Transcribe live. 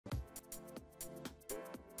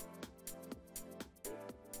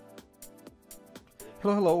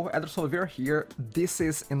Hello, Ederson Oliveira here. This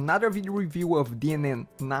is another video review of DNN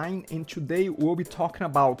 9, and today we'll be talking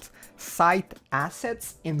about site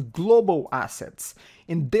assets and global assets.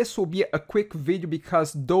 And this will be a quick video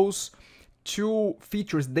because those two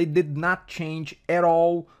features, they did not change at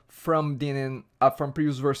all from DNN, from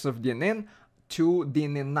previous versions of DNN to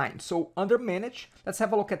DNN 9. So under manage, let's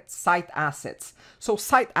have a look at site assets. So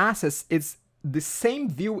site assets is the same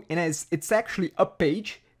view, and it's actually a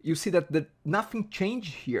page. You see that nothing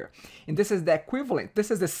changed here. And this is the equivalent. This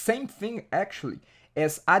is the same thing actually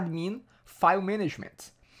as admin file management.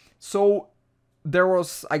 So there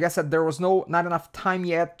was, I guess that there was not enough time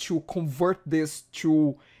yet to convert this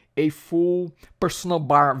to a full personal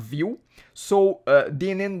bar view. So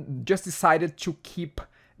DNN just decided to keep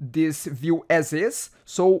this view as is,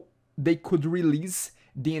 so they could release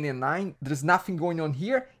DNN 9. There's nothing going on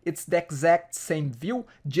here. It's the exact same view,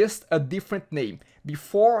 just a different name.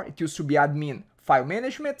 Before it used to be admin file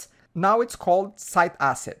management, now it's called site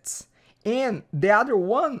assets. And the other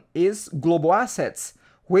one is global assets,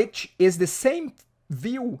 which is the same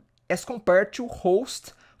view as compared to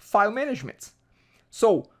host file management.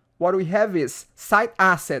 So what we have is site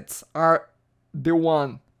assets are the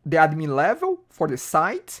admin level for the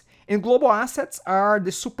site, and global assets are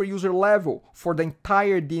the super user level for the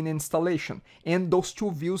entire DNN installation. And those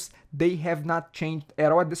two views, they have not changed at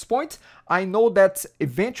all at this point. I know that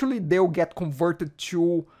eventually they'll get converted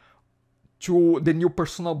to the new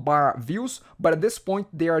personal bar views, but at this point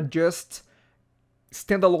they are just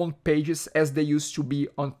standalone pages as they used to be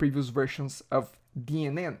on previous versions of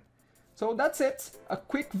DNN. So that's it, a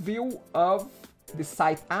quick view of the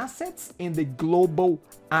site assets and the global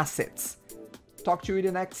assets. Talk to you in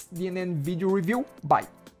the next DNN video review. Bye.